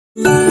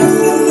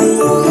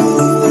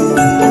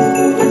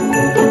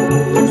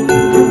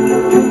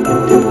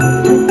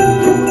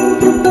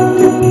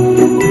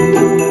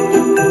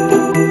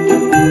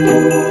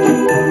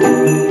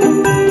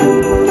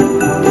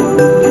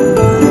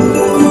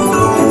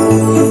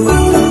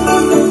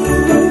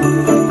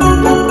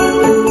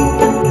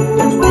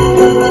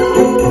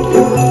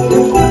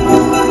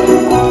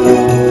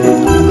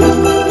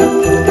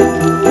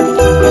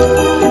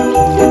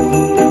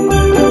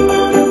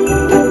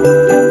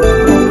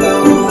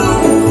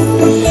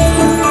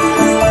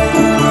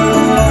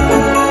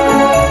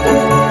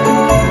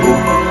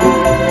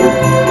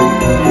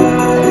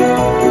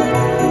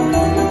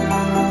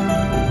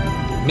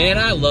Man,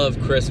 I love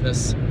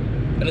Christmas,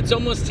 and it's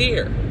almost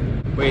here.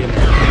 Wait a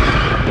minute,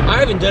 I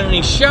haven't done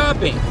any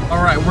shopping.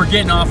 All right, we're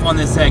getting off on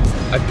this exit.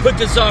 I put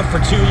this off for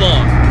too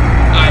long.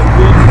 I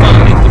will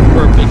find the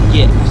perfect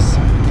gifts.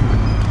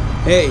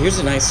 Hey, here's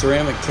a nice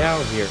ceramic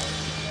cow here.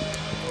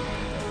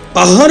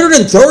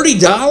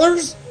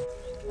 $130?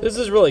 This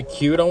is really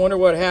cute. I wonder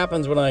what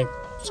happens when I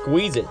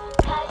squeeze it.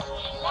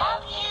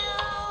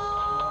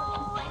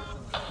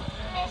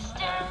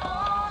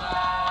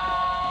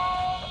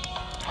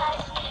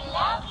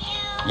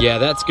 Yeah,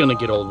 that's gonna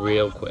get old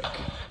real quick.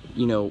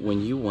 You know,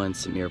 when you want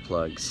some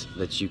earplugs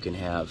that you can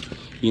have,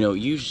 you know,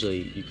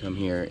 usually you come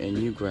here and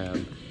you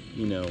grab,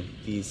 you know,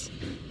 these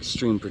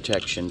extreme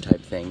protection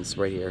type things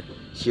right here,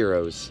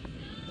 Heroes,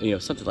 you know,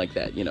 something like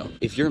that, you know.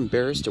 If you're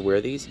embarrassed to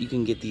wear these, you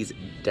can get these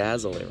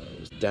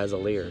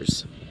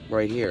Dazzlers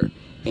right here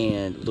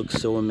and look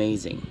so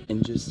amazing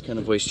and just kind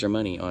of waste your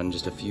money on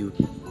just a few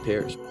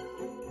pairs.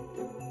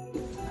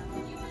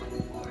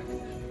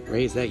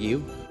 Ray, is that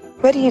you?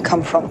 Where do you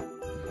come from?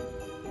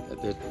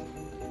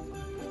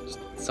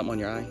 Something on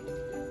your eye?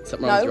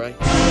 Something wrong with your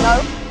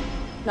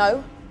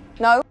eye?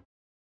 No.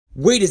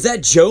 Wait, is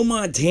that Joe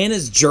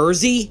Montana's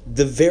jersey?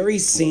 The very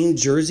same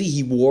jersey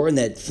he wore in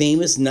that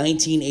famous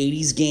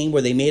 1980s game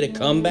where they made a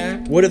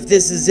comeback? What if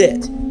this is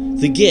it?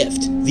 The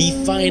gift, the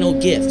final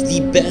gift,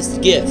 the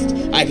best gift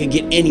I could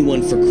get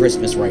anyone for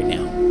Christmas right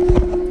now.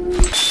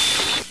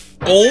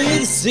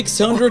 Only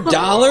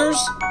 $600?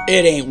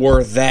 It ain't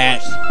worth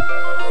that.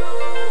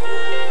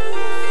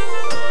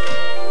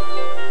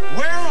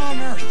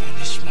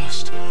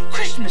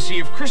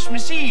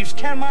 Christmas Eves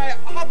can my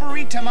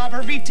arboretum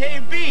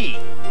arborvitae be?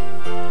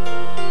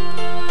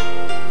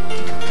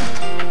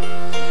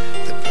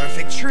 The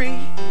perfect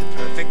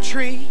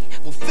tree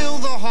will fill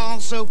the hall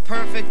so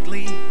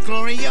perfectly.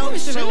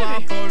 Glorioso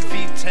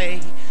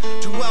arborvitae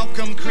to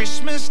welcome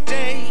Christmas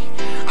Day.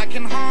 I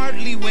can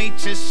hardly wait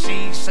to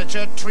see such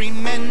a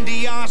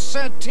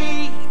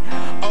tremendiosity.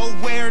 Oh,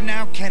 where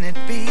now can it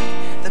be?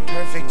 The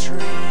perfect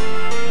tree.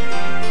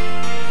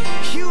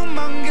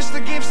 Humongous the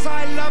gifts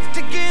I love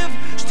to give.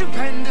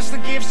 Stupendous the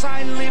gifts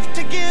I live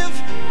to give.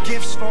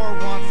 Gifts for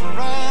one, for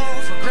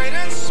all, for great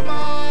and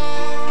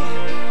small.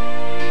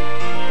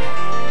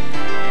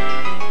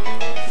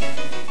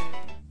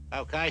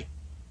 Okay,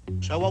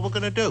 so what we're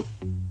gonna do?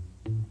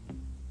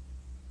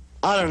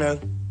 I don't know.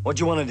 What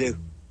do you want to do?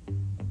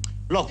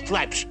 Look,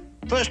 Flaps,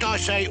 first I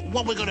say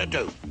what we're gonna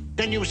do.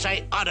 Then you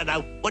say, I don't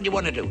know, what do you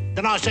want to do?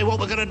 Then I say what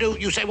we're gonna do,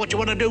 you say what you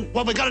want to do.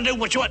 What we're gonna do,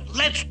 what you want.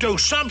 Let's do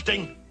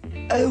something.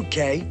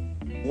 Okay,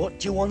 what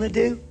do you want to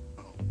do?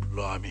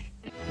 Blimey.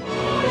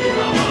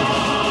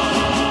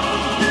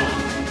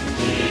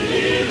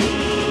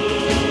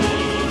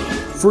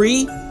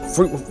 Free?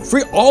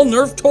 Free all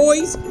Nerf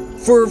toys?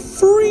 For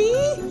free?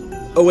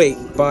 Oh wait,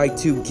 buy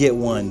two, get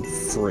one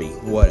free.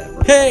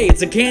 Whatever. Hey,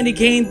 it's a candy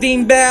cane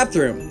themed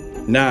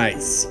bathroom.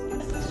 Nice.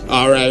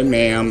 Alright,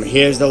 ma'am,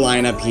 here's the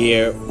lineup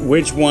here.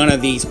 Which one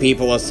of these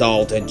people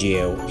assaulted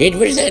you? It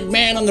was that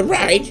man on the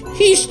right.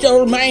 He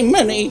stole my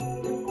money.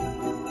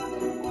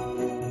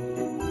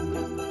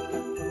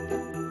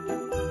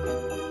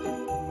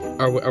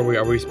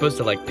 Are we supposed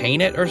to like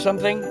paint it or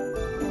something?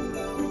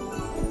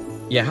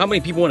 Yeah, how many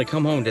people want to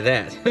come home to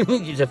that?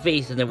 Just a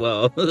face in the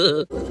wall.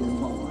 Good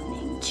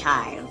morning,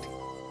 child.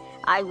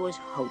 I was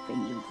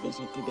hoping you'd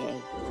visit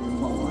today. Good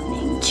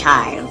morning,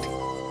 child.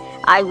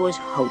 I was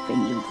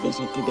hoping you'd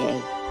visit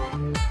today.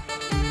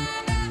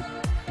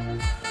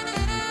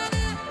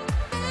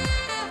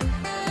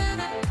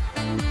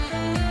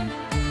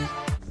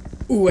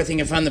 Ooh, I think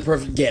I found the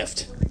perfect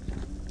gift.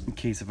 In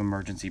case of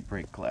emergency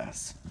break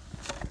glass.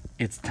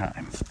 It's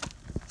time.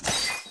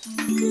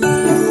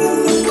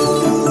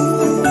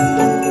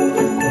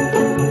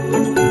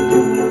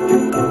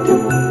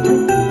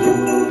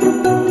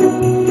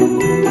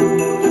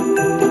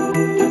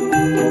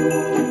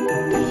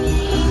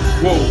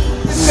 Whoa.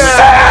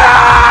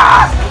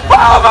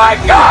 Oh my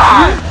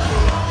God!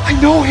 I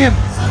know him!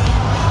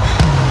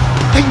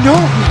 I know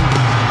him!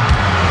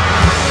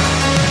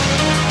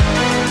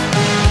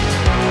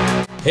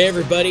 Hey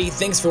everybody,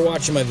 thanks for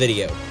watching my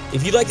video.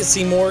 If you'd like to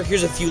see more,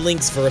 here's a few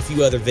links for a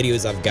few other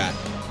videos I've got.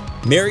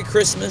 Merry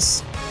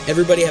Christmas,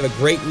 everybody have a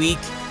great week,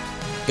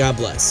 God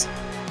bless.